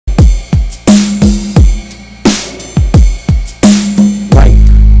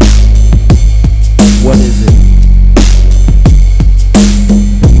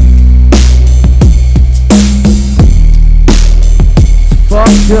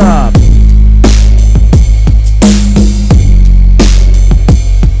up?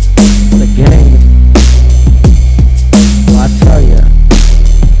 The game. Well, I tell ya.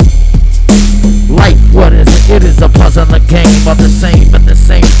 Life, what is it? It is a puzzle, a game of the same, and the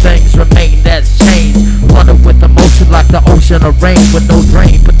same things remain as change. Flooded with emotion like the ocean of rain with no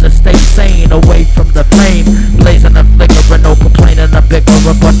drain, but to stay sane away from the flame. Blazing and flickering, no complaining, a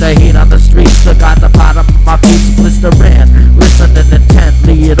bickering, but the heat on the streets still got the bottom of my feet blistering. Listening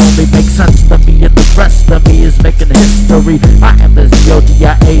intently, it only makes sense to me, and the rest of me is making history. I am the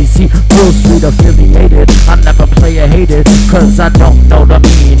Z.O.D.I.A.C, Wall Street affiliated. I never play or hate it, cause I don't know the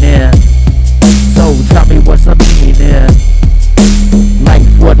meaning. So tell me what's the meaning? Life,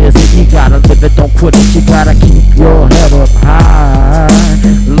 what is it? You gotta live it, don't quit it. You gotta keep your head up high.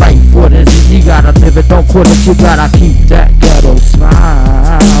 Life, what is it? You gotta live it, don't quit it. You gotta keep that ghetto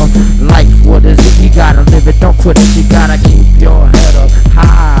smile. Life, what is it? You gotta live it, don't quit it. You gotta keep your head up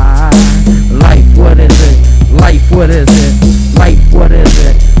high. Life, what is it? Life, what is it? Life, what is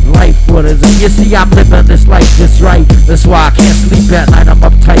it? Life, what is it? You see, I'm living this life that's right. That's why I can't sleep at night. I'm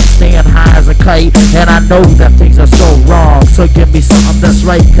uptight, staying high as a kite, and I know that things are so wrong. So give me something that's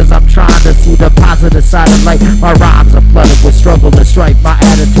right, cause I'm trying to see the positive side of life. My rhymes are flooded with struggle and strife. My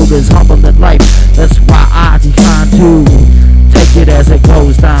attitude is humble in life. That's why I decline to take it as it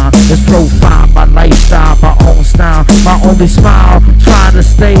goes down. It's profile, my lifestyle, my own style, my only smile. Trying to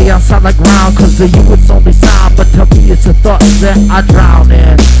stay outside the ground, cause of you it's only sound. But to me it's a thought that I drown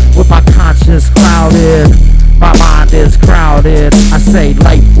in, with my conscience clouded. My mind is crowded. I say,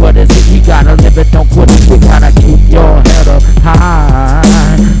 life, what is it? You gotta live it, don't quit it. You gotta keep your head up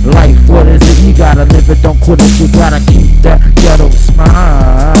high. Life, what is it? You gotta live it, don't quit it. You gotta keep that ghetto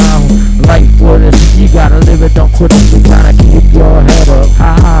smile. Life, what is it? You gotta live it, don't quit it. You gotta keep your head up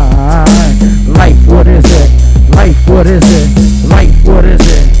high. Life, what is it? Life, what is it? Life, what is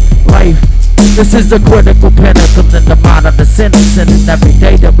it? Life. This is the critical pinnacle in the mind of the citizen. And every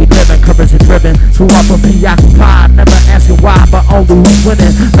day that we live in, courage is driven to often preoccupied, never asking why, but only who's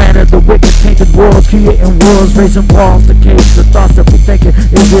winning. Man of the wicked, tainted worlds, creating wars, raising walls, the cage, the thoughts that we thinking.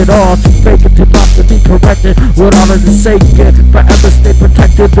 Is it all too fake and too not to be corrected? With all of the sacred, forever stay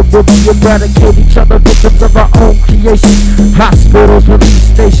protected. And we'll be eradicate each other, victims of our own creation. Hospitals, police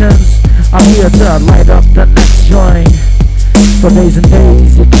stations, I'm here to light up the next joint. For days and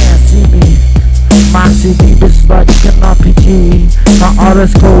days, you can't see me. My CD is like an RPG. My art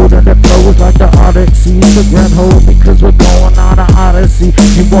is cold and it flows like the Odyssey. The grand hold because we're going on an odyssey.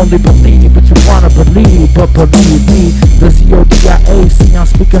 You only believe but you wanna believe. But believe me, the Z.O.D.I.A.C, I'm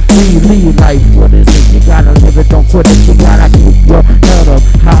speaking freely. Life, what is it? You gotta live it, don't quit it. You gotta keep your head up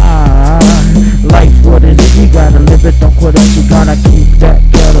high. Life, what is it? You gotta live it, don't quit it. You gotta keep that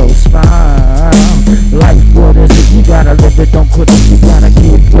ghetto smile. Life, what is it? You gotta live it, don't quit it. You gotta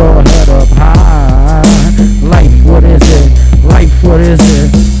keep your head up high. Life, what is it? Life, what is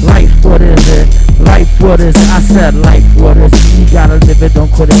it? Life, what is it? Life, what is it? I said, life, what is it? You gotta live it,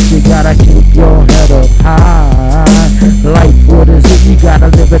 don't quit it. You gotta keep your head up high. Life, what is it? You gotta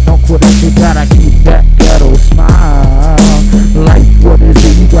live it, don't quit it. You gotta keep that ghetto smile. Life, what is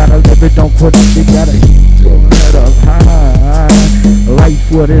it? You gotta live it, don't quit it. You gotta keep your head up high.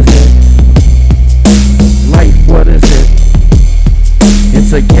 Life, what is it?